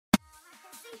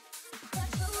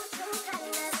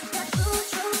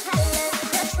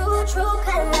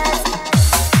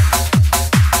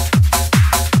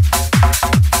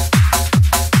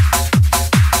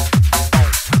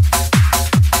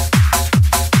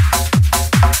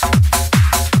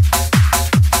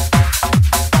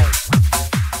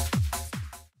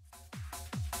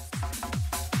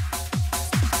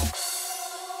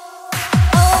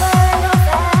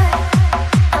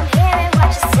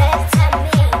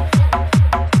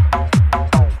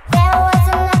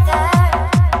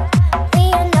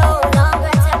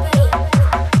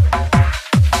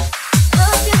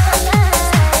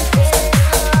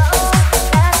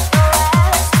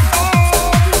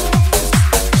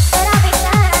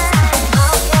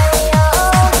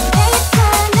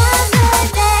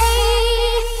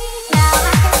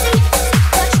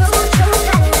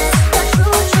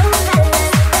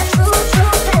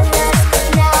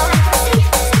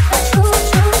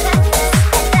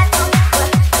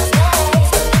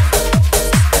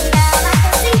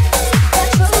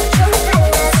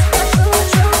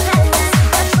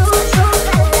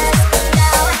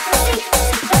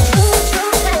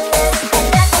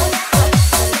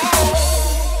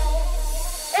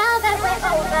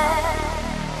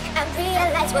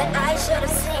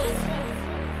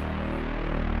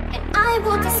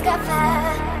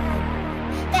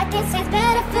this is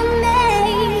better for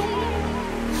me.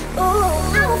 Ooh,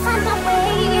 I will find my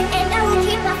way and I will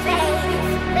keep my faith.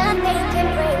 Nothing can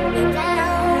bring me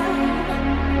down.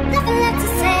 Nothing left to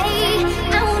say,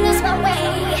 I won't lose my way.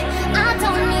 I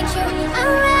don't need you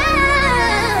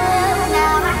around.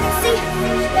 Now I can see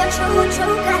your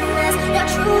true colors, your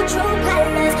true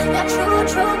colors, your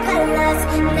true colors.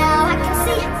 Now I can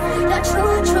see your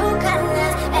true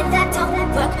colors, and that don't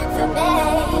work for me.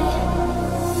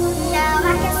 Now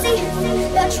I can see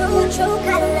your true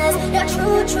colors, your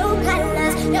true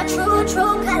colors, your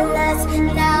true colors.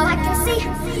 Now I can see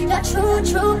your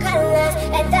true colors,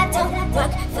 and that don't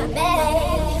work for me.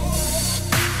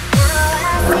 Now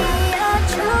I see your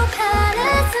true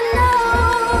colors and know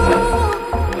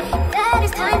that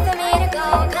it's time for me to go,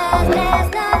 'cause there's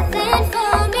nothing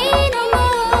for me no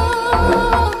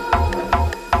more.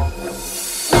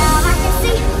 Now I can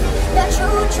see your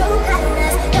true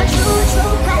colors, your true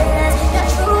colors, your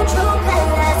true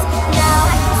colors. Now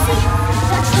I can see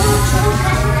your true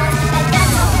colors, and that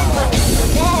don't work for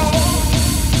me.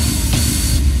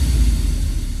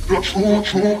 Your true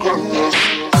colors.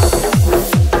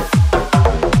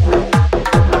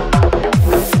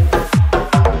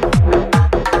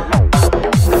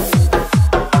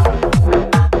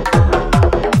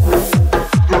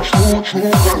 True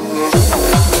colors.